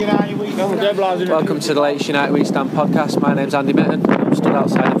Welcome to the latest United We Stand podcast. My name's Andy Mitten. I'm stood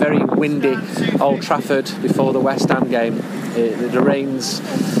outside a very windy Old Trafford before the West Ham game. The rain's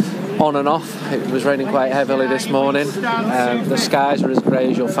on and off. It was raining quite heavily this morning. The skies are as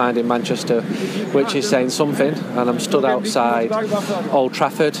grey as you'll find in Manchester, which is saying something. And I'm stood outside Old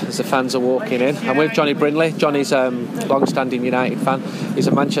Trafford as the fans are walking in. I'm with Johnny Brindley. Johnny's a long-standing United fan. He's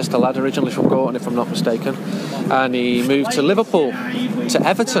a Manchester lad, originally from Gorton, if I'm not mistaken. And he moved to Liverpool, to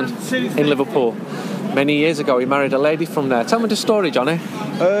Everton in Liverpool. Many years ago, he married a lady from there. Tell me the story, Johnny.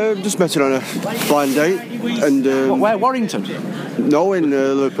 Just met her on a blind date. And where, Warrington? No, in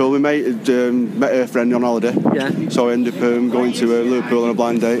Liverpool. We met her friend on holiday. Yeah. So I ended up going to Liverpool on a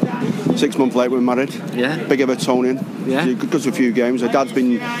blind date. 6 months later, we were married. Yeah. Big Evertonian. Yeah. Goes to a few games. Her dad's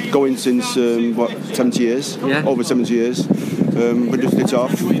been going since 70 years. Yeah. Over 70 years. We just hit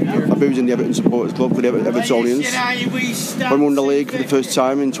off. I moved in the Everton Supporters Club for the Evertonians. When we won the league for the first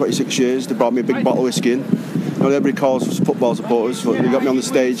time in 26 years, they brought me a big bottle of whiskey in. You know, everybody calls football supporters, but they got me on the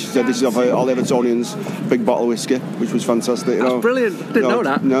stage, said this is of all the Evertonians, big bottle of whiskey, which was fantastic. That's brilliant. Didn't know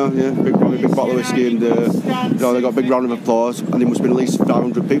that. No, yeah, big bottle of whiskey, and they got a big round of applause, and there must have been at least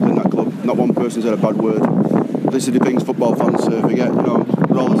 500 people in that club. Not one person said a bad word. This is the things football fans forget. You know,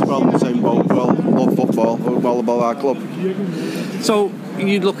 we're all in the same boat. We all love football. We're all about our club. So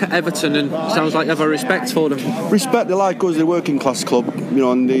you look at Everton and it sounds like you have a respect for them. Respect, they like us, they're a working class club, you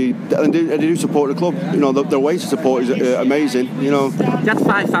know, and they do support the club. You know, their way to support is amazing, you know. You had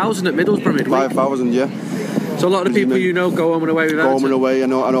 5,000 at Middlesbrough midweek. 5,000, yeah. So a lot of the people you know go home and away with Everton. Go home and away, I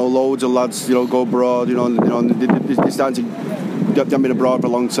know loads of lads, you know, go abroad, you know, they're starting to, they haven't been abroad for a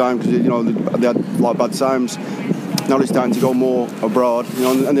long time because, you know, they had a lot of bad times. Now they're starting to go more abroad, you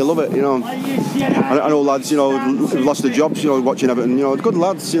know, and they love it, you know. I know lads, you know, lost their jobs, you know, watching Everton, you know, good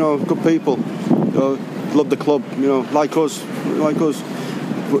lads, you know, good people, you know, love the club, you know, like us.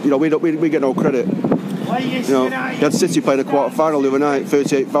 You know, we get no credit. You know, they had City play the quarter final the other night,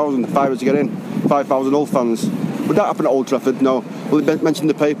 38,000, fivers to get in, 5,000 old fans. Would that happen at Old Trafford? No. Will it mention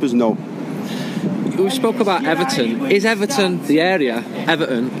the papers? No. We spoke about Everton. Is Everton the area,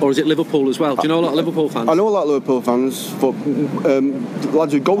 Everton, or is it Liverpool as well? Do you know a lot of Liverpool fans? I know a lot of Liverpool fans, but the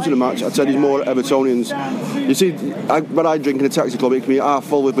lads who go to the match, I'd say there's more Evertonians. You see, when I drink in a taxi club, it can be half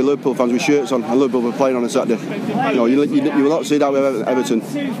full with Liverpool fans with shirts on, and Liverpool are playing on a Saturday. You know, you will not see that with Everton.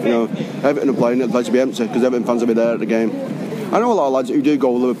 You know, Everton are playing, the place will be empty because Everton fans will be there at the game. I know a lot of lads who do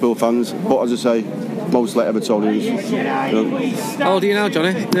go with Liverpool fans, but as I say, mostly Evertonians. You know. How old are you now,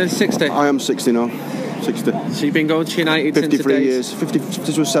 Johnny? 60? I am 60 now. 60. So you've been going to United 53 years.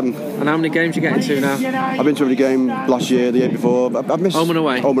 57. And how many games are you getting to now? I've been to every game last year, the year before. I've missed home and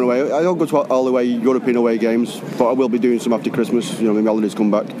away. Home and away. I don't go to all the way European away games, but I will be doing some after Christmas. You know, when the holidays come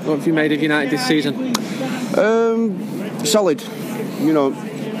back. What have you made of United this season? Solid. You know,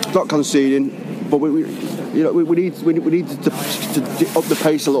 not conceding, but we need to up the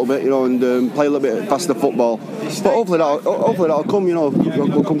pace a little bit, you know, and play a little bit faster football. But hopefully that'll come, you know,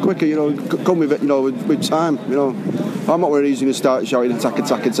 will come quicker, you know, come with it, you know, with time, you know. I'm not really easy to start shouting attack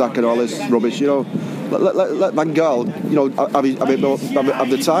and all this rubbish, you know. Let Van Gaal, you know, have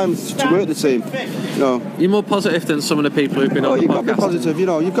the time to work the team, you know. You're more positive than some of the people who've been on the podcast. You've got to be positive, you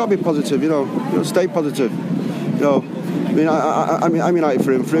know. You've got to be positive, you know. Stay positive, you know. I mean, I'm United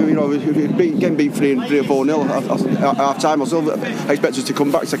through and through. You know, getting beat 3 or 4-0 at half time, I still expect us to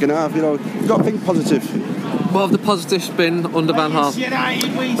come back second half. You know, you've got to think positive. What have the positives been under Van Gaal?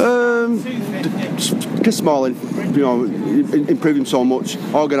 Chris Smalling, you know, improving so much.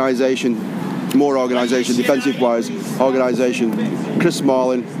 More organisation, defensive-wise, organisation. Chris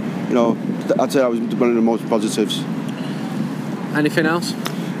Smalling, you know, I'd say that was one of the most positives. Anything else?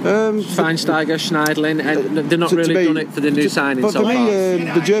 Schweinsteiger, Schneiderlin, and they've not really done it for the new signings so far. But for me,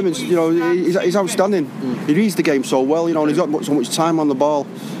 the Germans, you know, he's outstanding. He reads the game so well, you know, and he's got so much time on the ball.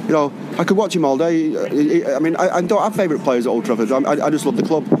 You know, I could watch him all day. I mean, I don't have favourite players at Old Trafford. I just love the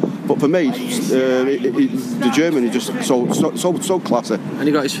club. But for me, the German is just so classy. And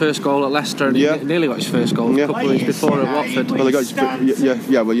he got his first goal at Leicester, and he nearly got his first goal a couple of weeks before at Watford. Well, he got his,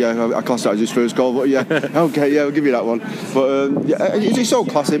 I class that as his first goal, but okay, I'll give you that one. But he's so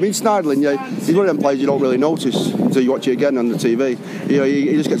classy. I mean, Schneiderlin, he's one of them players you don't really notice until you watch it again on the TV. You know,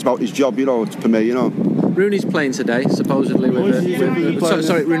 he just gets about his job, you know, for me, you know. Rooney's playing today, supposedly.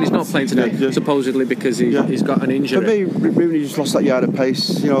 Rooney's not playing today, supposedly because he's got an injury. For me, Rooney just lost that yard of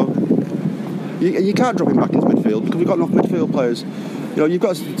pace, you know. You can't drop him back into midfield because we've got enough midfield players. You know, you've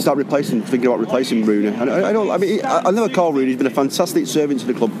got to start thinking about replacing Rooney. And I never call Rooney. He's been a fantastic servant to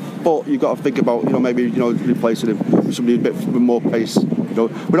the club, but you've got to think about, you know, maybe, you know, replacing him with somebody a bit with more pace. You know,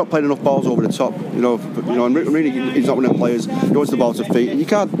 we're not playing enough balls over the top. And really, he's not one of them players. He wants the ball to feet. You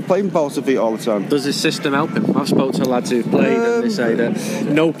can't play him balls to feet all the time. Does this system help him? I've spoken to lads who've played, and they say that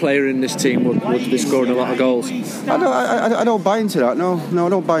no player in this team would be scoring a lot of goals. I don't buy into that. No, I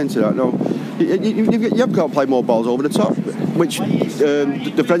don't buy into that. No, you've got to play more balls over the top, which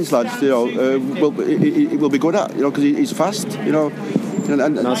the French lads, will be good at. Because he's fast.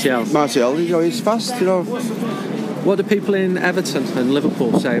 And Martial, he's fast. What do people in Everton and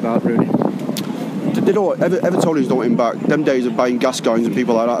Liverpool say about Rooney? They don't. Evertonians don't want him back. Them days of buying Gascoignes and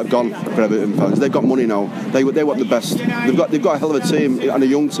people like that have gone for Everton fans. They've got money now. They want the best. They've got a hell of a team and a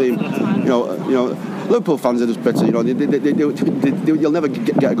young team. Liverpool fans are just bitter. You'll never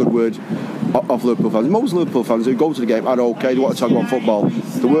get a good word off Liverpool fans. Most Liverpool fans who go to the game are okay. They want to talk about football.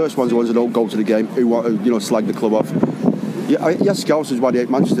 The worst ones are the ones who don't go to the game, who want to slag the club off. Yes, Scousers why they hate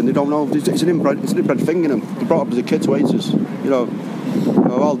Manchester, and they don't know. It's an inbred thing in them. They brought up as a kid to haters.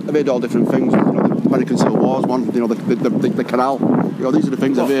 I've heard all different things. The American Civil Wars one. The canal. These are the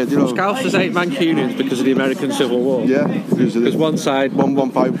things I've heard. Scousers hate Mancunians because of the American Civil War. Yeah, because one side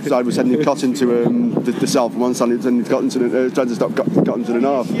was sending cotton to the south, and one side was sending cotton to trying to stop cotton to the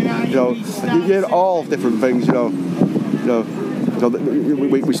north. You hear all different things.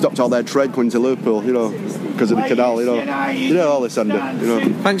 We stopped all their trade coming to Liverpool. Because of the canal, all this, Andy.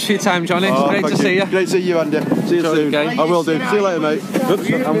 Thanks for your time, Johnny. It's great to see you. Great to see you, Andy. See you soon. I will do. See you later, mate.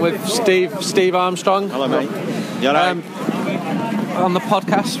 I'm with Steve Armstrong. Hello, mate. You're right. On the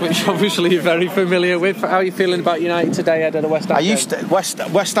podcast, which obviously you're very familiar with. How are you feeling about United today ahead of the West Ham?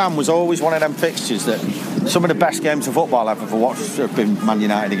 West Ham was always one of them fixtures that some of the best games of football I've ever watched have been Man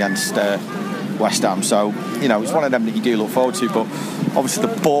United against West Ham. So it's one of them that you do look forward to, but obviously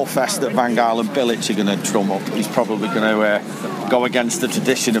the ball fest that Van Gaal and Bilic are going to drum up is probably going to go against the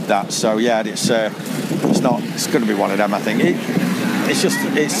tradition of that. So yeah, it's going to be one of them. I think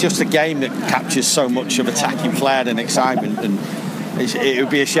it's just a game that captures so much of attacking flair and excitement, and it would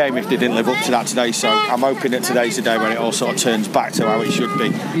be a shame if they didn't live up to that today. So I'm hoping that today's the day when it all sort of turns back to how it should be.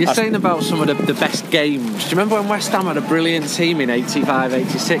 You're saying about some of the best games. Do you remember when West Ham had a brilliant team in 85,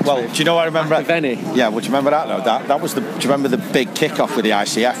 86? Well, do you know what I remember? Benny. Yeah, well, do you remember that though? That was do you remember the big kick-off with the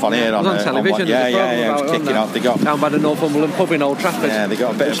ICF on here? It was on television. It was kicking off. They got down by the Northumberland pub in Old Trafford. Yeah, they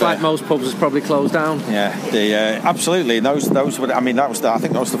got a bit which, like most pubs, has probably closed down. Yeah, absolutely. Those were. I mean, I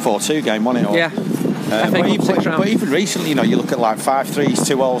think that was the 4-2 game, wasn't it? Yeah. But even recently, you look at like 5-3s,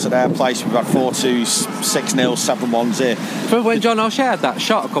 2-0s at their place. We've had 4-2s, 6-0s, 7-1s here. Remember when John O'Shea had that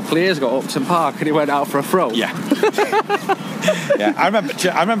shot a couple of years ago at Upton Park and he went out for a throw? Yeah. Yeah, I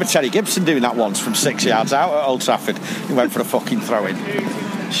remember Terry Gibson doing that once from 6 yards out at Old Trafford. He went for a fucking throw-in.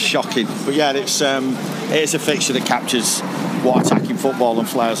 Shocking. But yeah, it is a fixture that captures what attacking football and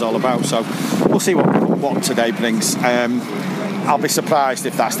flair is all about. So we'll see what today brings. I'll be surprised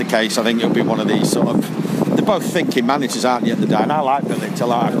if that's the case. I think it'll be one of these sort of... They're both thinking managers, aren't they, at the day? And I like Bilic.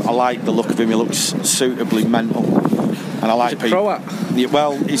 I like the look of him. He looks suitably mental. And I like people...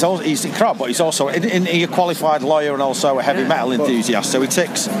 Well, he's a Croat, but he's also a qualified lawyer and also a heavy metal enthusiast. So he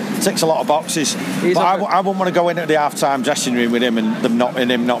ticks a lot of boxes. But I wouldn't want to go into the half-time dressing room with him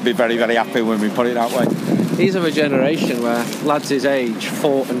and him not be very, very happy when we put it that way. He's of a generation where lads his age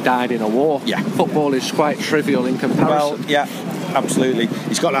fought and died in a war. Yeah. Football is quite trivial in comparison. Well, yeah, absolutely.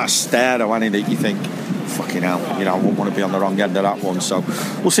 He's got that stare, though, hasn't he, that you think, fucking hell, I wouldn't want to be on the wrong end of that one. So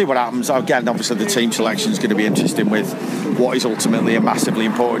we'll see what happens. Again, obviously the team selection is going to be interesting with what is ultimately a massively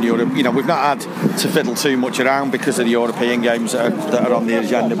important Europe. We've not had to fiddle too much around because of the European games that are on the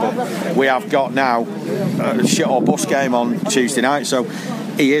agenda, but we have got now a shit or bus game on Tuesday night, so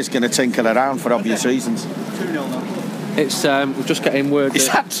he is going to tinker around for obvious reasons. It's we're just getting word. Is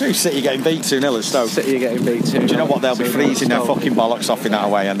that true? City getting beat 2-0 at Stoke. City are getting beat 2-0. Do you know what? They'll be freezing their fucking bollocks off in that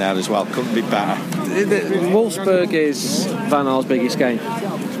away end there as well. Couldn't be better. Wolfsburg is Van Gaal's biggest game.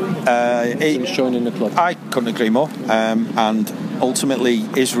 Since joining the club. I couldn't agree more. And ultimately,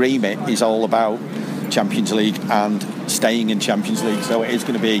 his remit is all about Champions League and staying in Champions League, so it is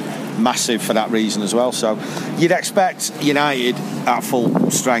going to be massive for that reason as well. So you'd expect United at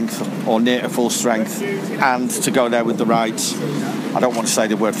full strength or near to full strength and to go there with the right, I don't want to say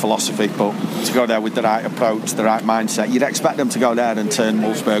the word philosophy, but to go there with the right approach, the right mindset. You'd expect them to go there and turn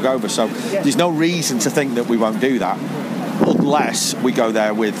Wolfsburg over, so there's no reason to think that we won't do that unless we go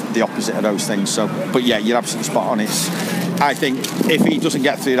there with the opposite of those things. So, but yeah, you're absolutely spot on. I think if he doesn't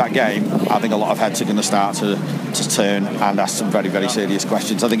get through that game, I think a lot of heads are going to start to turn and ask some very, very serious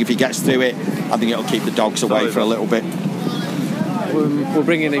questions. I think if he gets through it, I think it'll keep the dogs away for a little bit. We're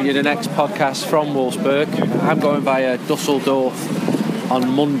bringing you the next podcast from Wolfsburg. I'm going via Dusseldorf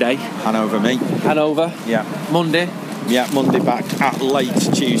on Monday. Hanover, me. Hanover? Yeah. Monday. Yeah, Monday back at late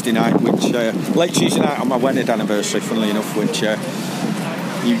Tuesday night, late Tuesday night on my wedding anniversary, funnily enough, which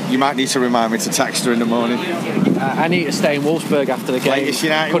you might need to remind me to text her in the morning. I need to stay in Wolfsburg after the game.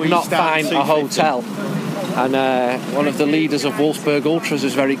 Could not find a hotel. And one of the leaders of Wolfsburg Ultras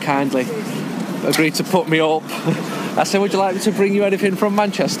has very kindly agreed to put me up. I said, would you like me to bring you anything from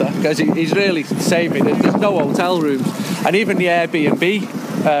Manchester? Because he's really saved me. There's no hotel rooms. And even the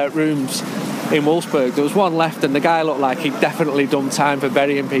Airbnb rooms in Wolfsburg, there was one left, and the guy looked like he'd definitely done time for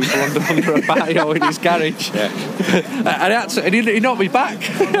burying people under a patio in his garage. And he knocked me back.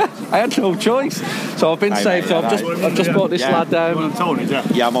 I had no choice, so I've been saved. So I've just bought this lad I'm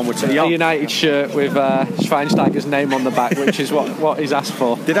on with a United shirt with Schweinsteiger's name on the back, which is what he's asked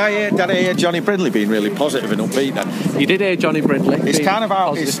for. Did I hear Johnny Brindley being really positive and upbeat then? You did hear Johnny Brindley. It's kind of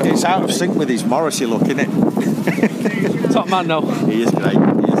out. It's out of sync with his Morrissey look, isn't it? Top man, though. He is great.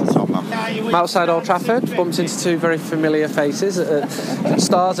 He is a top man. I'm outside Old Trafford, bumped into two very familiar faces,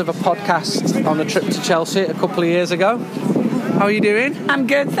 stars of a podcast on a trip to Chelsea a couple of years ago. How are you doing? I'm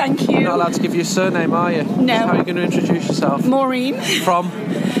good, thank you. You're not allowed to give your surname, are you? No. How are you going to introduce yourself? Maureen. From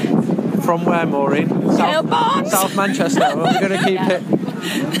where, Maureen? South Manchester. We're going to keep it.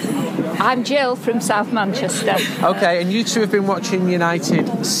 I'm Jill from South Manchester. Okay, and you two have been watching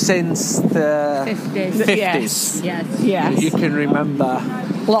United since the 50s. Yes. You can remember.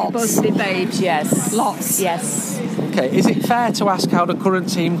 Lots. Busby Babes, yes. Lots. Yes. Okay, is it fair to ask how the current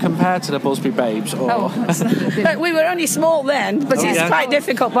team compared to the Busby Babes? Or? We were only small then, but it's quite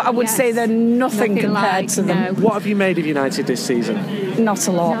difficult, but I would say they're nothing compared to them. What have you made of United this season? Not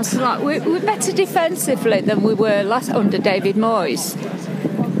a lot. Not a lot. We're better defensively than we were under David Moyes.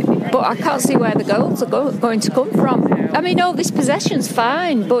 But I can't see where the goals are going to come from. I mean, all this possession's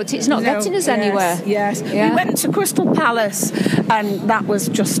fine, but it's not getting us anywhere. Yes. Yeah. We went to Crystal Palace, and that was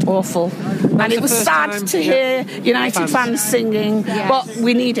just awful. And it was sad to hear United fans singing, but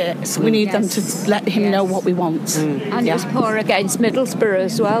we need it. We need them to let him know what we want. And it was poor against Middlesbrough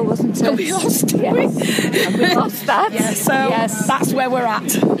as well, wasn't it? We lost. And we lost that. So that's where we're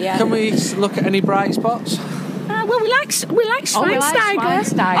at. Yeah. Can we look at any bright spots? Well, we like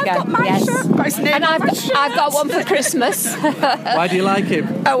Schweinsteiger. I've got my shirt. Got his name and I've got one for Christmas. Why do you like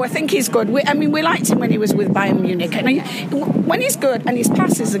him? Oh, I think he's good. We liked him when he was with Bayern Munich. And when he's good and his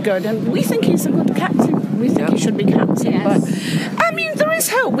passes are good, and we think he's a good captain. We think he should be captain. Yes. But I mean, there is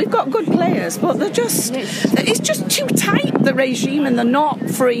hope. We've got good players, but it's just too tight, the regime, and they're not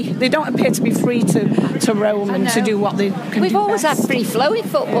free. They don't appear to be free to roam and to do what they can do. We've always had free-flowing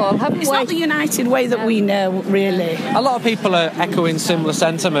football, haven't we? It's not the United way that we know, really. A lot of people are echoing similar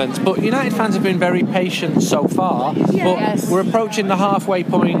sentiments, but United fans have been very patient so far. But we're approaching the halfway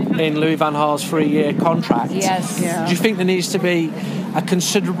point in Louis van Gaal's 3-year contract. Yes. Yeah. Do you think there needs to be a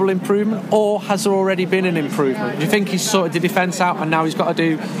considerable improvement, or has there already been an improvement? Do you think he's sorted the defence out and now he's got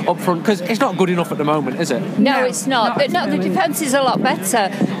to do up front? Because it's not good enough at the moment, is it? No, it's not. The defence is a lot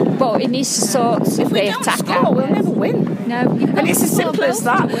better, but it needs to sort if we don't score, we'll never win. No, and it's as simple as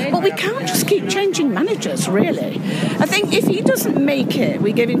that. But we can't just keep changing managers, really. I think if he doesn't make it,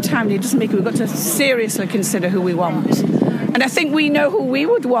 we give him time and he doesn't make it, we've got to seriously consider who we want. And I think we know who we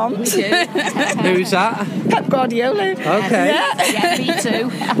would want. Who's that? Pep Guardiola. Okay. Yeah, me too.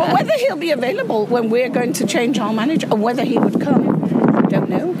 But whether he'll be available when we're going to change our manager, or whether he would come, I don't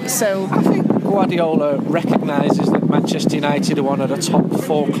know. So I think Guardiola recognises that Manchester United are one of the top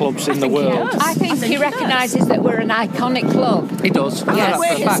 4 clubs in the world. I think he recognises that we're an iconic club. He does. Yes.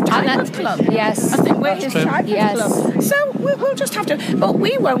 We're his type of club. Yes. I think we're his type of club. So we'll just have to. But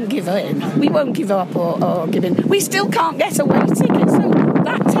we won't give in. We won't give up or give in. We still can't get away tickets. So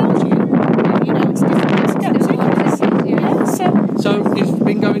that tells you, it's difficult to get tickets. Yeah. So you've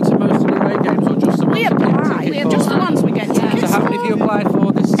been going to most of the away games, or just the ones we apply. Just the ones we get tickets. So how many have you applied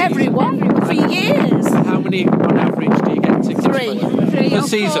for this season? Everyone. For years. How many on average do you get tickets 3. for the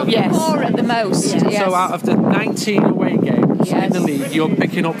season? Yes. 4 at the most. Yes. Yes. So out of the 19 away games in the league, you're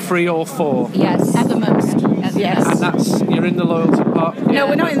picking up 3 or 4. Yes. At the most. Yes. And that's, you're in the loyalty part. No,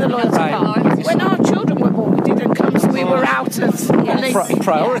 we're not in the loyalty part. When our children were born, we didn't come, so we were out of the league.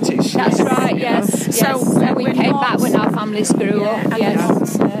 Priorities. That's right, yes. So we came back when our families grew up.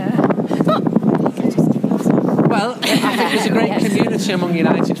 Yes. Well, I think there's a great community among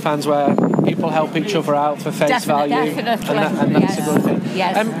United fans where people help each other out for face value. Definitely. And that's a good thing.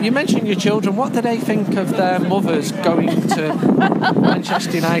 Yes. You mentioned your children. What do they think of their mothers going to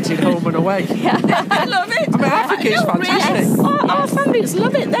Manchester United home and away? I love it. I mean, I think it's fantastic. Really. Our families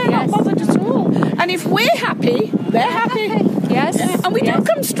love it. They're not bothered at all. And if we're happy, they're happy. Yes. And we don't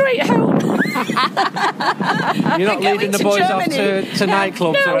come straight home. You're not We're leading going the to boys off Germany. to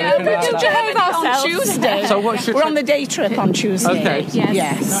nightclubs or anything we're like to that? Germany on ourselves. Tuesday. So what's your We're trip? on the day trip on Tuesday. Okay.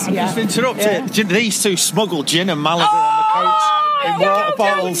 Yes. Just interrupt it. These two smuggled gin and Malaga on the coach in water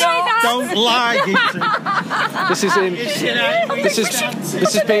bottles. Don't lie, you two. This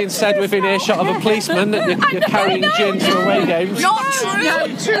is being said within earshot of a policeman that you're carrying gin to away games. Not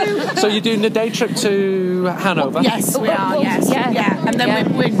true. So you're doing the day trip to Hanover? Yes, we are. Yes. Yeah. And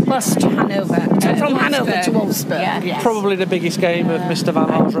then we bus to Hanover. So from Hanover to Wolfsburg. Yeah. Yes. Probably the biggest game of Mr. Van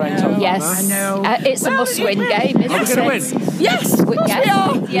Gaal's reign so far, Yes. no? I know. It's a must-win game, isn't Are we it? going to win? Yes, of course Yes. we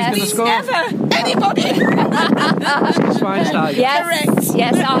are. Yes. Who's gonna Never anybody. Schweinsteiger. Yes. Correct.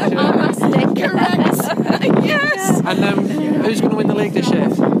 Yes, I'm Correct. Yes. And who's going to win the league this year?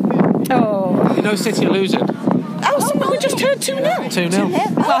 Oh. You know City are losing. Oh, so we just heard 2-0.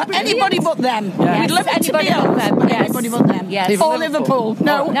 2-0. Well, anybody but them. Yeah. We'd love it to Anybody be but us, them, but yes. anybody but them. Yes. Even Or Liverpool?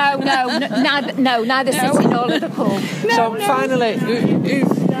 Liverpool. No. Neither City nor Liverpool. So finally,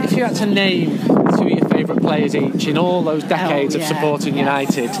 if you had to name two of your favourite players each in all those decades of supporting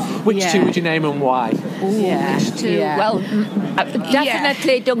United, which two would you name and why? Yeah. Well,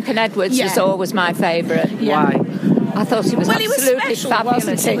 definitely Duncan Edwards was always my favourite. Why? I thought he was absolutely special, fabulous.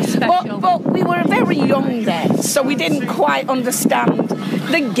 wasn't He was he? special. But we were very young then, so we didn't quite understand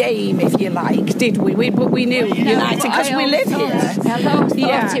the game, if you like, did we? But we knew United because we live here. I always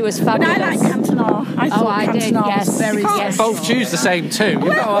thought he was But fabulous. I like Cantona. I thought I did, Cantona yes. was very Yes. Both choose the same two.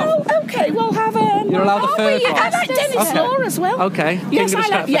 Well, okay, we'll have a. You're allowed the third one. I like Dennis Okay. Law as well. Okay. Yes, King of I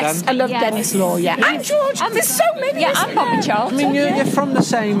the like. Yes, Stratford I love Yes. Dennis Law. Yeah, and George. There's so many. Yeah, isn't and Bobby there? Charlton. I mean, you're from the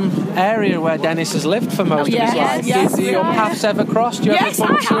same area where Dennis has lived for most of his life. Do your paths ever crossed? Do you Yes,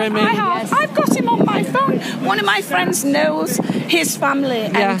 ever bump to him in? I have. I've got him on my phone. One of my friends knows his family,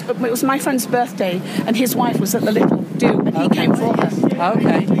 and it was my friend's birthday, and his wife was at the Little Do, and he came for her.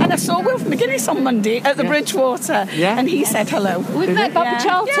 Okay. And I saw Wilf McGuinness on Monday at the Bridgewater, and he said hello. We've met Bobby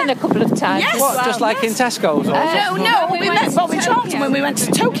Charlton a couple of times. Yes. What, just like in Tesco's? Or No, we met Bobby Charlton when we went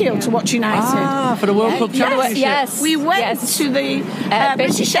to Tokyo to watch United. for the World Cup Championship. Yes. We went to the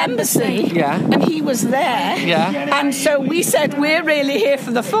British Embassy, and he was there. Yeah. And so we said, we're really here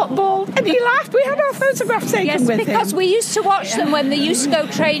for the football. And he laughed. We had our photograph taken with him. Because we used to watch them when they used to go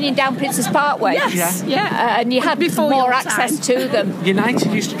training down Princess Parkway. Yes. And you had Before more your access time. to them.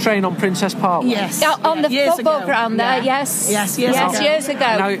 United used to train on Princess Park. Yes. On the Years football ago. ground there, Yeah. yes. Yes, years ago. years ago.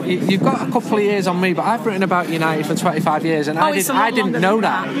 Now, you've got a couple of years on me, but I've written about United for 25 years, and it's a lot I didn't longer know than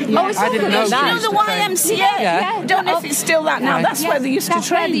that. that. Yeah. Oh, it's I didn't longer know than they that. used the to train. YMCA? Yeah. Don't know if it's still that now. Right. That's where they used to That's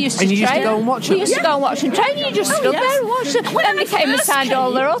where train. they used to And you used to train. go and watch We them? used to go and watch them train. You just stood there and watched them. When Then I they came and first signed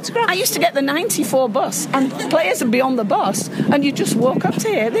all their came, autographs. I used to get the 94 bus, and players would be on the bus, and you just walk up to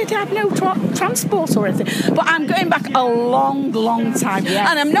here. They'd have no transport or anything. But I'm going back a long, long time,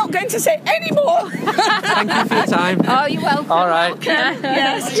 and I'm not going to say any more. Thank you for your time. Oh, you're welcome. All right.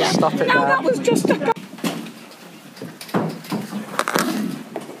 Yes. Stop it Now there. that was just a.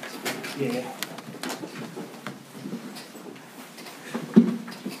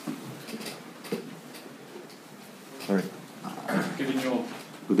 Sorry. Given your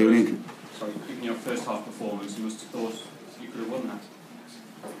Good evening. given your first half performance, you must have thought you could have won that.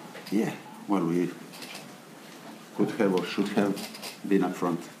 Yeah, well, we could have or should have been up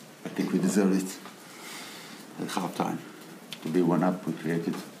front. I think we deserved it at half time. To be one up, we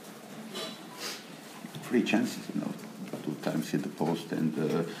created 3 chances, 2 times hit the post and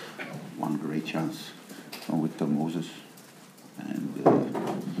one great chance from Victor Moses. And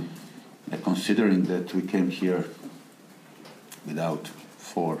considering that we came here without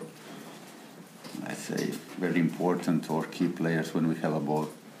 4, I say, very important or key players when we have a ball,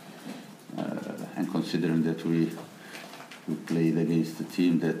 and considering that we played against a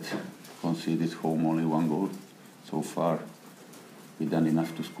team that conceded home only 1 goal so far, we done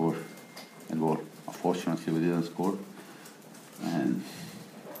enough to score, and well, unfortunately we didn't score, and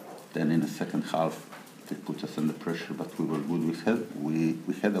then in the second half they put us under pressure, but we were good. We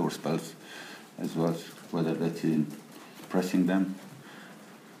had our spells as well, whether that's in pressing them,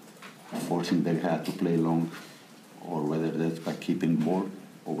 forcing them to play long, or whether that's by keeping ball,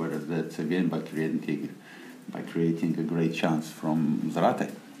 or whether that's again by creating a great chance from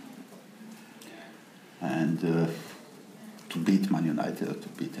Zarate. And to beat Man United or to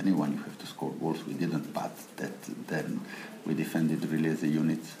beat anyone, you have to score goals. We didn't, but then we defended really as a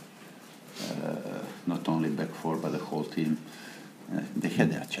unit, not only back 4 but the whole team. They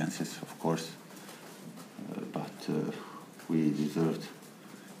had their chances, of course, but we deserved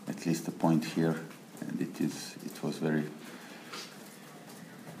at least a point here, and it was very.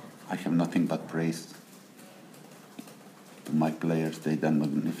 I have nothing but praise to my players. They done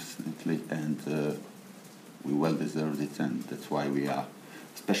magnificently, and we well deserved it, and that's why we are,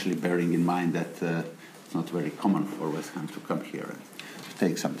 especially bearing in mind that it's not very common for West Ham to come here and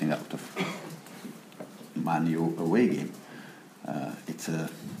take something out of Man U away game. It's a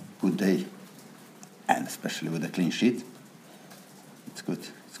good day, and especially with a clean sheet, it's good.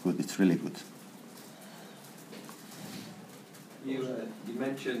 It's good. It's really good. You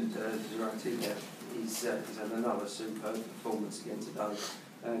mentioned Zárate there. He's had another superb performance again today.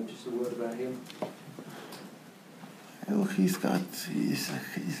 Just a word about him. Oh, he's a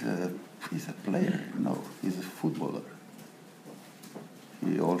player, you know. He's a footballer.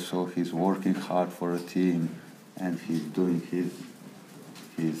 He's working hard for a team, and he's doing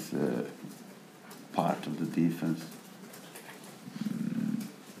his part of the defense.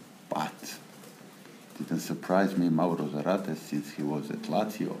 But it didn't surprise me, Mauro Zárate, since he was at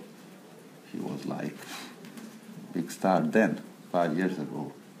Lazio. He was like big star then, 5 years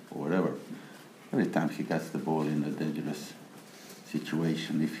ago, or whatever. Every time he gets the ball in a dangerous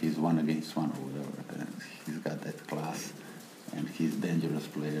situation, if he's 1 against 1 or whatever, then he's got that class, and he's a dangerous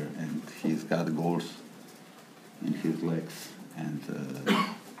player, and he's got goals in his legs, and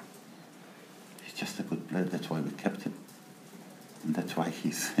he's just a good player. That's why we kept him, and that's why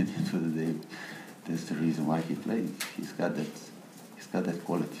he's at the end of the day. That's the reason why he played. He's got that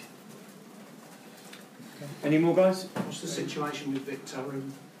quality. Any more, guys? What's the situation with Victor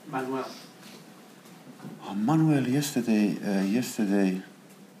and Manuel? Manuel, yesterday,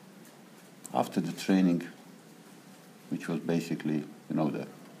 after the training, which was basically, the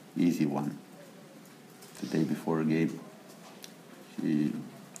easy one, the day before a game, he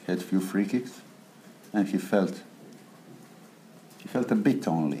had a few free kicks, and he felt a bit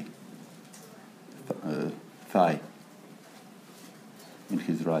only thigh in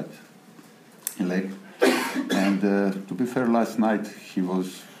his right leg. And to be fair, last night it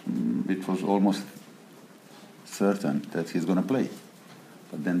was almost certain that he's going to play.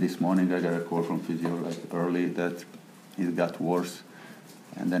 But then this morning I got a call from physio early that it got worse,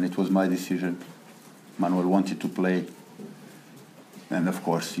 and then it was my decision. Manuel wanted to play, and of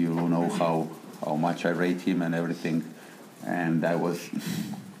course you know how much I rate him and everything, and I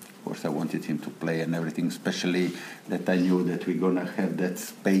wanted him to play and everything, especially that I knew that we're going to have that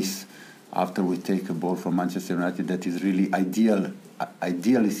space after we take a ball from Manchester United that is really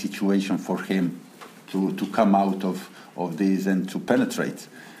ideally situation for him to come out of this and to penetrate.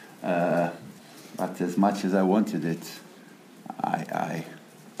 But as much as I wanted it, I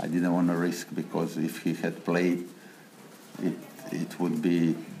didn't want to risk, because if he had played, it would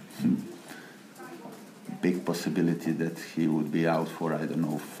be big possibility that he would be out for,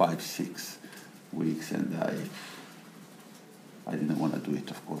 5-6 weeks, and I didn't want to do it,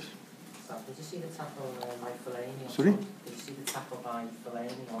 of course. Did you see the tackle by Fellaini? Sorry? Did you see the tackle by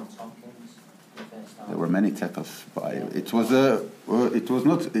Fellaini on Tompkins? There were many tackles by. It was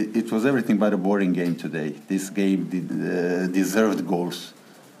everything but a boring game today. This game deserved goals,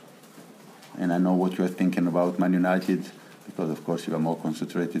 and I know what you are thinking about Man United, because of course you are more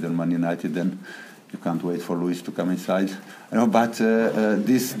concentrated on Man United than you can't wait for Luis to come inside. I know, but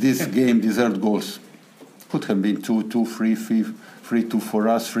this game deserved goals. Could have been 2-2, 3-2 for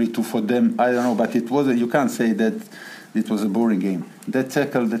us, 3-2 for them. I don't know, but it wasn't. You can't say that it was a boring game. That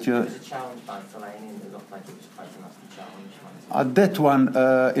tackle that you. It was a challenge by Fellaini, and it looked like it was quite a nasty challenge. That one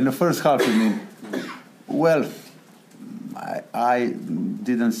in the first half, you mean? Well, I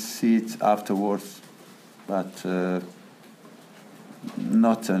didn't see it afterwards, but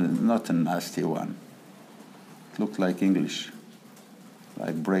not a nasty one. It looked like English,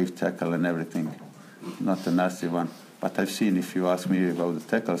 like brave tackle and everything. Not a nasty one. But I've seen, if you ask me about the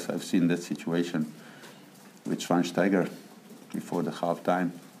tackles, I've seen that situation with Schweinsteiger before the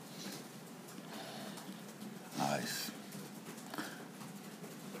half-time. I've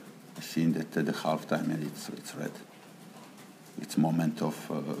seen that at the half-time, and it's red. It's a moment of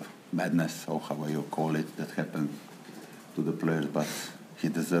madness, or however you call it, that happened to the players, but he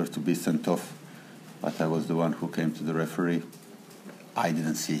deserved to be sent off. But I was the one who came to the referee. I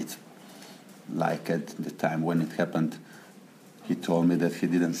didn't see it. Like at the time when it happened, he told me that he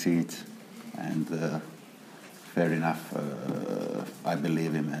didn't see it, and fair enough, I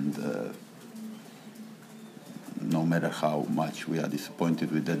believe him, and no matter how much we are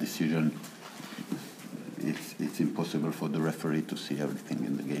disappointed with that decision, it's impossible for the referee to see everything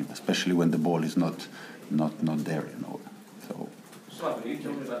in the game, especially when the ball is not there, So.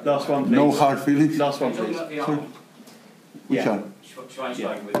 Last one, please. No hard feelings. Last one, please. Which one?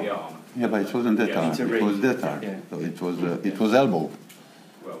 Schweinsteiger with the arm. Yeah, but it wasn't that hard. It was that hard. Yeah. So it was elbow.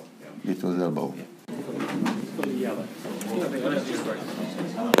 Well, yeah. It was elbow. Fully yellow.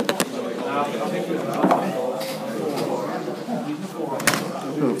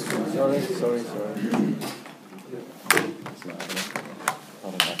 Sorry.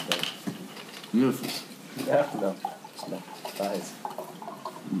 Nervous. No, it's not. That is.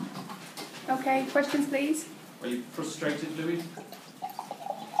 Okay, questions please? Are you frustrated, Louis?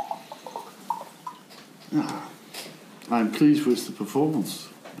 I'm pleased with the performance.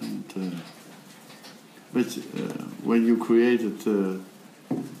 But when you created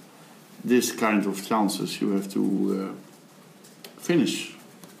this kind of chances, you have to finish.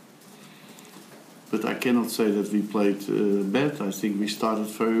 But I cannot say that we played bad. I think we started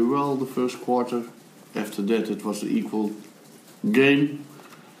very well the first quarter. After that, it was an equal game.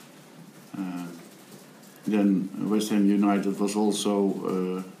 Then West Ham United was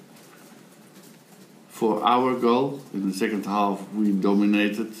also for our goal. In the second half, we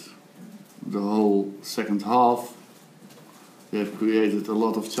dominated the whole second half. We have created a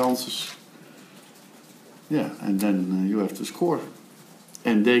lot of chances. Yeah, and then you have to score.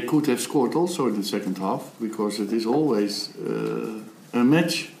 And they could have scored also in the second half, because it is always a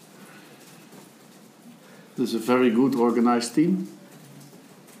match. There's a very good organized team.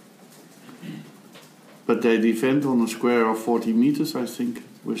 But they defend on a square of 40 meters, I think,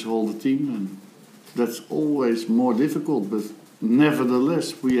 with all the team. And that's always more difficult. But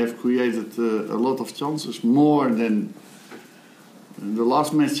nevertheless, we have created a lot of chances, more than the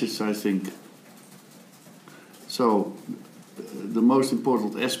last matches, I think. So, the most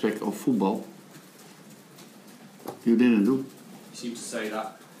important aspect of football, you didn't do. You seem to say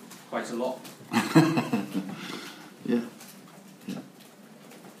that quite a lot. Yeah.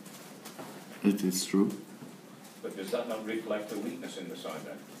 It is true. But does that not reflect a weakness in the side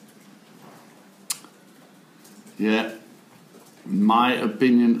then? Yeah. My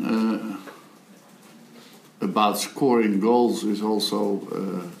opinion about scoring goals is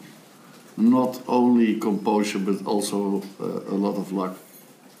also not only composure but also a lot of luck.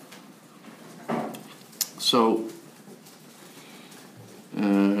 So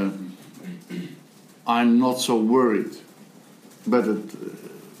I'm not so worried, but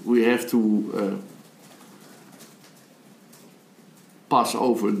we have to pass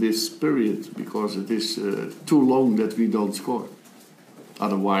over this period, because it is too long that we don't score.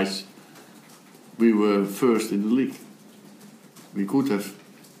 Otherwise, we were first in the league. We could have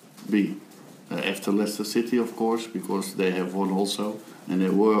been after Leicester City, of course, because they have won also, and they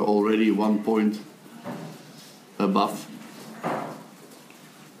were already 1 point above.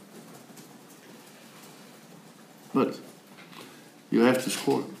 But you have to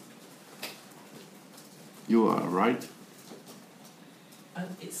score. You are right.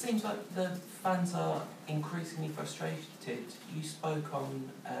 It seems like the fans are increasingly frustrated. You spoke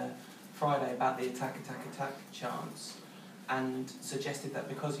on Friday about the attack chance and suggested that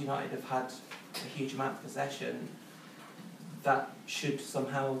because United have had a huge amount of possession, that should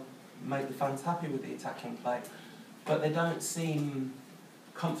somehow make the fans happy with the attacking play. But they don't seem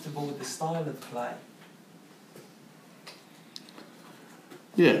comfortable with the style of play.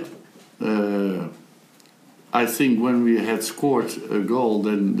 Yeah. I think when we had scored a goal,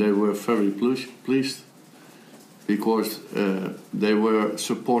 then they were very pleased, because they were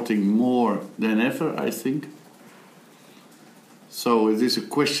supporting more than ever, I think. So it is a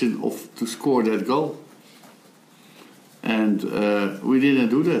question of to score that goal. And we didn't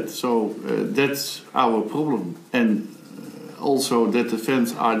do that, so that's our problem. And also that the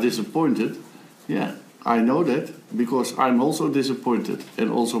fans are disappointed. Yeah, I know that, because I'm also disappointed, and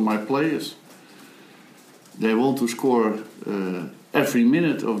also my players. They want to score every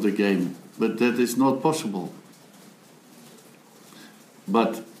minute of the game, but that is not possible.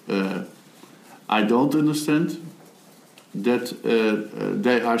 But I don't understand that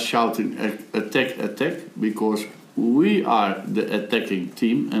they are shouting attack, attack, because we are the attacking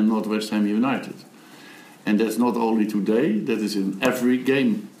team and not West Ham United. And that's not only today, that is in every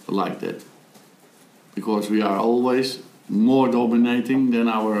game like that. Because we are always more dominating than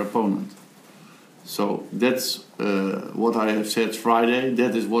our opponent. So that's what I have said Friday.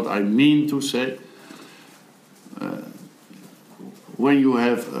 That is what I mean to say. When you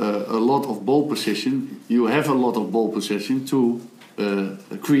have a lot of ball possession, you have a lot of ball possession to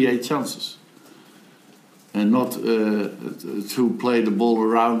create chances. And not to play the ball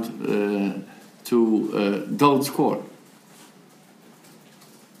around to don't score.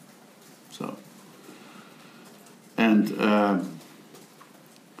 So. And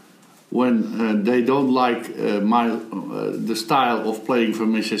when they don't like the style of playing for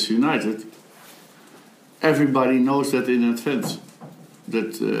Manchester United, everybody knows that in advance,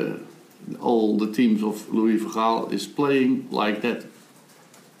 that all the teams of Louis van Gaal is playing like that.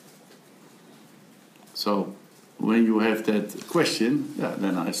 So when you have that question,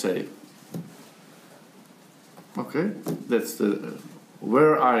 then I say, okay, that's the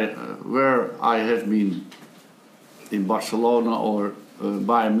where I have been in Barcelona or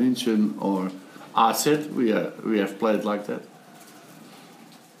Bayern München or AZ. We have played like that.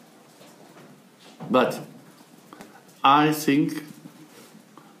 But I think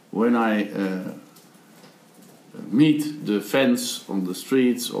when I meet the fans on the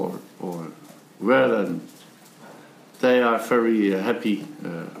streets or where, they are very happy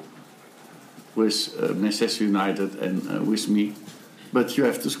with Manchester United and with me. But you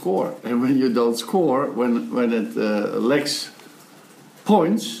have to score, and when you don't score, when it lacks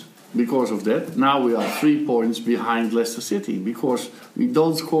points because of that, now we are 3 points behind Leicester City because we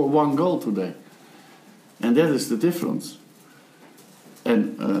don't score 1 goal today, and that is the difference.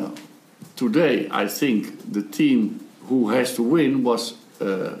 And today, I think the team who has to win was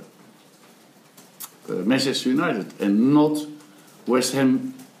Manchester United and not West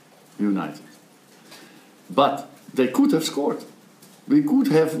Ham United. But they could have scored. We could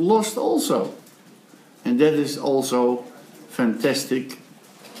have lost also. And that is also fantastic,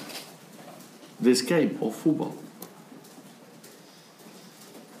 this game of football.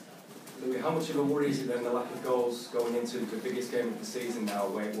 Louis, how much of a worry is it then the lack of goals going into the biggest game of the season now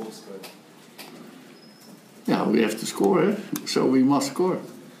away at Wolfsburg? Yeah, we have to score, so we must score.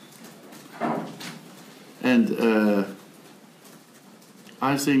 And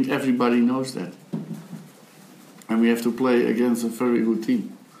I think everybody knows that. And we have to play against a very good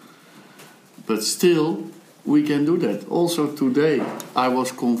team. But still, we can do that. Also today, I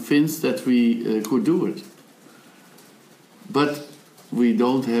was convinced that we could do it. But we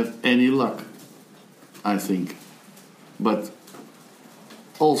don't have any luck, I think. But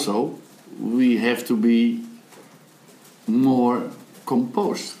also, we have to be more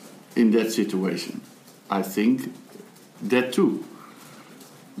composed in that situation. I think that too.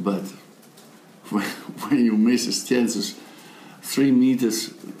 But when you miss chances 3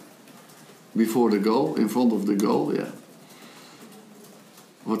 meters before the goal, in front of the goal, yeah.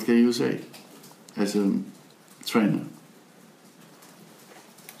 What can you say as a trainer?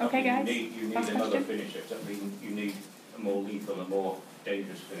 Okay, guys. You need another finisher. Does that mean you need a more lethal, a more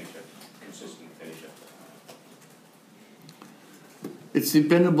dangerous finisher, consistent finisher? It's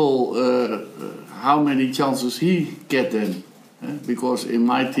dependable how many chances he get then. Because in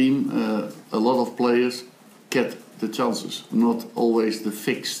my team, a lot of players get the chances, not always the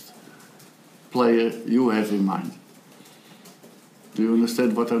fixed player you have in mind. Do you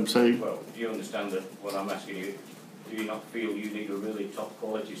understand what I'm saying? Well, do you understand that what I'm asking you? Do you not feel you need a really top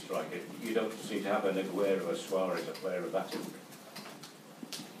quality striker? You don't seem to have an Aguero or Suarez, a player of that ilk.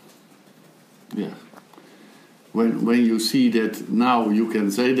 Yeah. When you see that now, you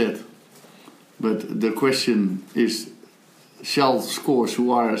can say that. But the question is, shall score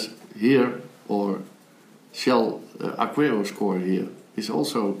Suarez here or shall Aguero score here? Is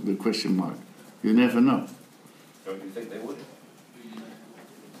also the question mark. You never know. Don't you think they would?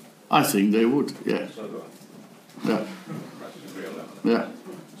 I think they would, yeah. So do I. Yeah. That's agree on that. Yeah.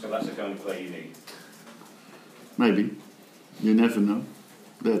 So that's the kind of player you need. Maybe. You never know.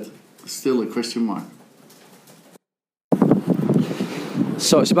 That's still a question mark.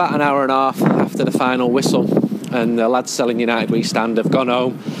 So it's about an hour and a half after the final whistle, and the lads selling United We Stand have gone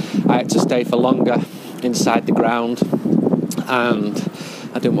home. I had to stay for longer inside the ground, and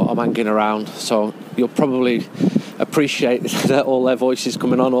I didn't want them hanging around. So you'll probably appreciate that all their voices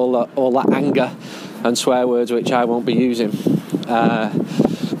coming on, all that anger and swear words, which I won't be using.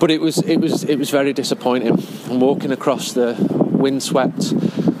 But it was very disappointing. I'm walking across the windswept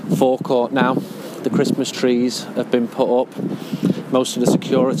forecourt now. The Christmas trees have been put up. Most of the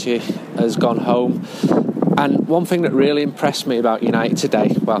security has gone home. And one thing that really impressed me about United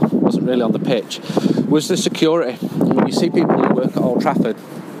today, well, it wasn't really on the pitch, was the security. When you see people who work at Old Trafford,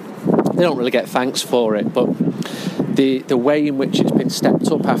 they don't really get thanks for it, but the way in which it's been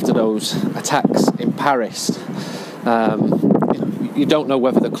stepped up after those attacks in Paris, you don't know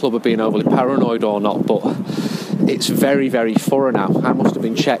whether the club are being overly paranoid or not, but it's very, very thorough now. I must have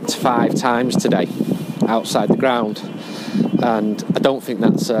been checked 5 times today outside the ground, and I don't think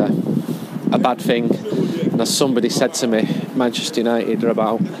that's a bad thing. And as somebody said to me, Manchester United are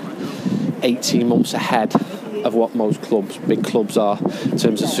about 18 months ahead of what most clubs, big clubs, are in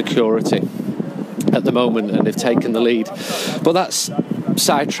terms of security at the moment, and they've taken the lead. But that's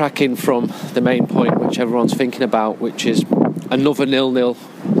sidetracking from the main point which everyone's thinking about, which is another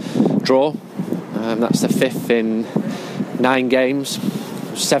 0-0 draw. That's the 5th in 9 games,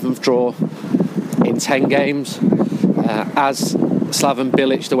 7th draw in 10 games. As Slaven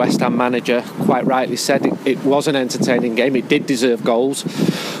Bilic, the West Ham manager, quite rightly said it was an entertaining game. It did deserve goals,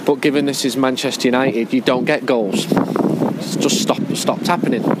 but given this is Manchester United, you don't get goals. It's just stopped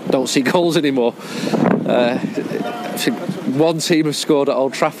happening. Don't see goals anymore. I think one team has scored at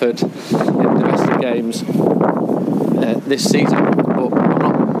Old Trafford in domestic games this season, but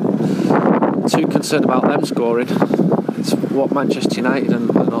I'm not too concerned about them scoring. It's what Manchester United are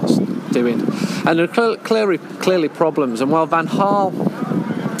not doing, and there are clearly problems. And while Van Gaal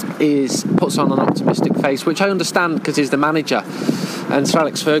puts on an optimistic face, which I understand because he's the manager, and Sir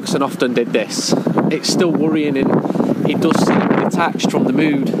Alex Ferguson often did this, it's still worrying, and he does seem detached from the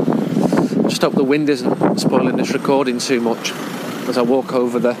mood. Just hope the wind isn't spoiling this recording too much as I walk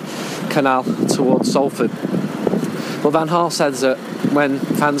over the canal towards Salford. But Van Gaal says that when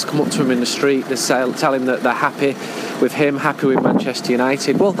fans come up to him in the street, they tell him that they're happy with him, happy with Manchester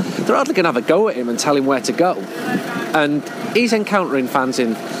United. Well, they're hardly going to have a go at him and tell him where to go. And he's encountering fans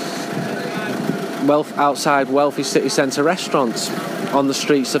in outside wealthy city centre restaurants on the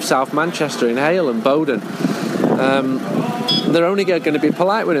streets of South Manchester, in Hale and Bowden. They're only going to be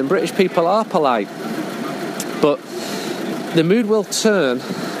polite with him. British people are polite. But the mood will turn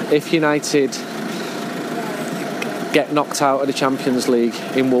if United get knocked out of the Champions League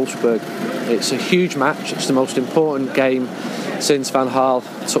in Wolfsburg. It's a huge match. It's the most important game since Van Gaal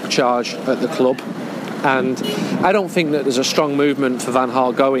took charge at the club. And I don't think that there's a strong movement for Van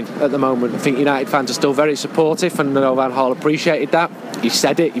Gaal going at the moment. I think United fans are still very supportive, and I know Van Gaal appreciated that. He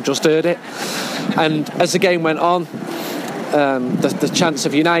said it, you just heard it. And as the game went on, the chants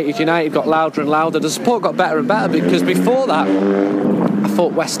of United got louder and louder. The support got better and better, because before that I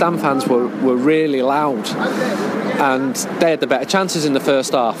thought West Ham fans were really loud, and they had the better chances in the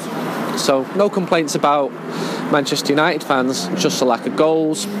first half. So no complaints about Manchester United fans, just a lack of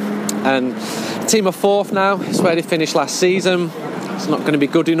goals. And the team are fourth now. It's where they finished last season. It's not going to be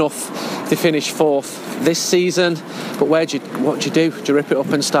good enough to finish fourth this season. But what do you do? Do you rip it up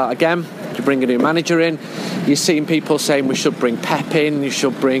and start again? Do you bring a new manager in? You're seeing people saying we should bring Pep in, you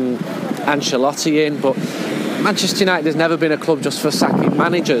should bring Ancelotti in. But Manchester United has never been a club just for sacking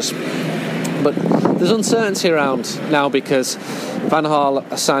managers. But there's uncertainty around now because Van Gaal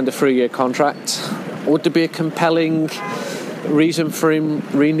has signed a 3-year contract. Would there be a compelling reason for him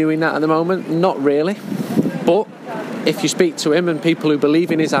renewing that at the moment? Not really. But if you speak to him and people who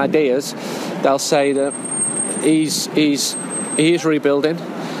believe in his ideas, they'll say that he is rebuilding.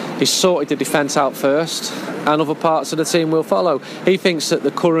 He's sorted the defence out first, and other parts of the team will follow. He thinks that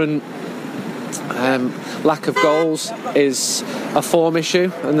the current lack of goals is a form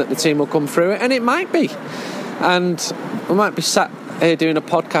issue and that the team will come through it, and it might be. And we might be sat here doing a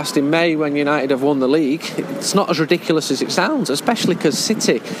podcast in May when United have won the league. It's not as ridiculous as it sounds, especially because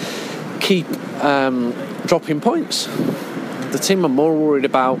City keep dropping points. The team I'm more worried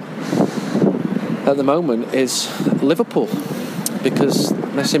about at the moment is Liverpool, because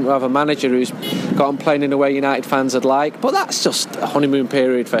they seem to have a manager who's got on playing in a way United fans would like, but that's just a honeymoon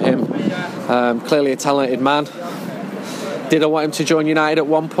period for him. Clearly a talented man. Did I want him to join United at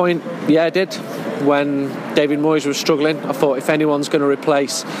one point? Yeah, I did. When David Moyes was struggling, I thought if anyone's going to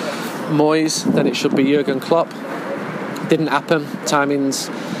replace Moyes, then it should be Jurgen Klopp. Didn't happen. Timing's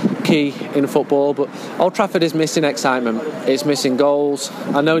key in football, but Old Trafford is missing excitement. It's missing goals.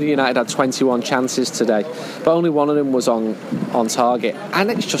 I know the United had 21 chances today, but only one of them was on target,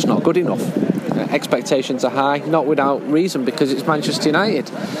 and it's just not good enough. Expectations are high, not without reason, because it's Manchester United.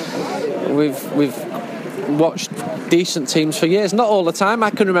 We've watched decent teams for years, not all the time.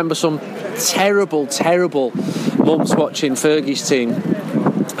 I can remember some terrible months watching Fergie's team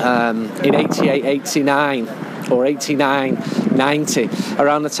in 88, 89 or 89, 90,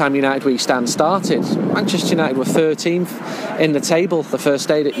 around the time United We Stand started. Manchester United were 13th in the table. The first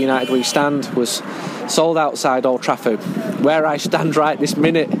day that United We Stand was sold outside Old Trafford, where I stand right this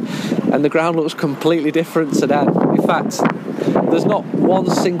minute, and the ground looks completely different to then. In fact, there's not one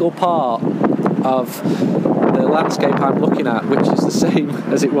single part of the landscape I'm looking at which is the same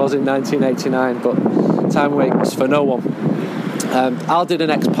as it was in 1989, but time waits for no one. I'll do the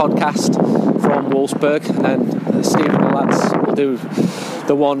next podcast from Wolfsburg, and then Steve and the lads will do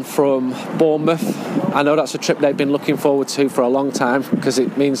the one from Bournemouth. I know that's a trip they've been looking forward to for a long time, because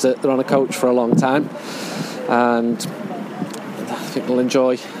it means that they're on a coach for a long time, and I think they'll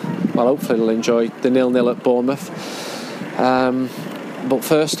enjoy, well, hopefully they'll enjoy the 0-0 at Bournemouth. But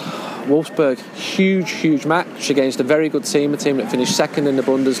first, Wolfsburg, huge match against a very good team, a team that finished second in the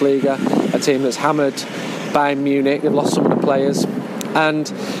Bundesliga, a team that's hammered Bayern Munich. They've lost some of the players, and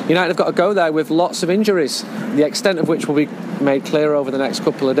United have got to go there with lots of injuries, the extent of which will be made clear over the next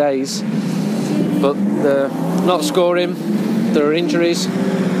couple of days. But they're not scoring, there are injuries,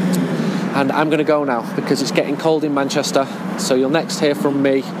 and I'm going to go now because it's getting cold in Manchester. So you'll next hear from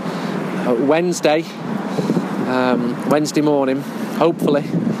me Wednesday morning, hopefully,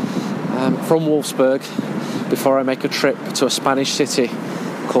 from Wolfsburg, before I make a trip to a Spanish city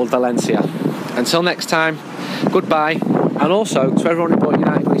called Valencia. Until next time, goodbye. And also to everyone who bought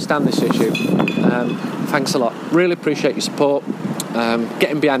United We Stand this issue, thanks a lot. Really appreciate your support.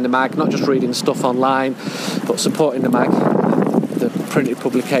 Getting behind the mag, not just reading stuff online, but supporting the mag, the printed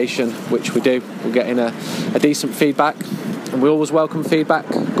publication, which we do. We're getting a decent feedback, and we always welcome feedback,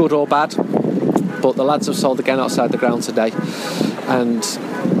 good or bad. But the lads have sold again outside the ground today, and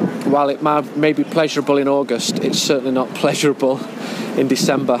while it may be pleasurable in August, it's certainly not pleasurable in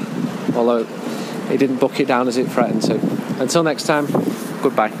December, although he didn't book it down as it threatened to. Until next time,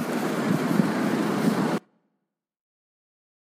 goodbye.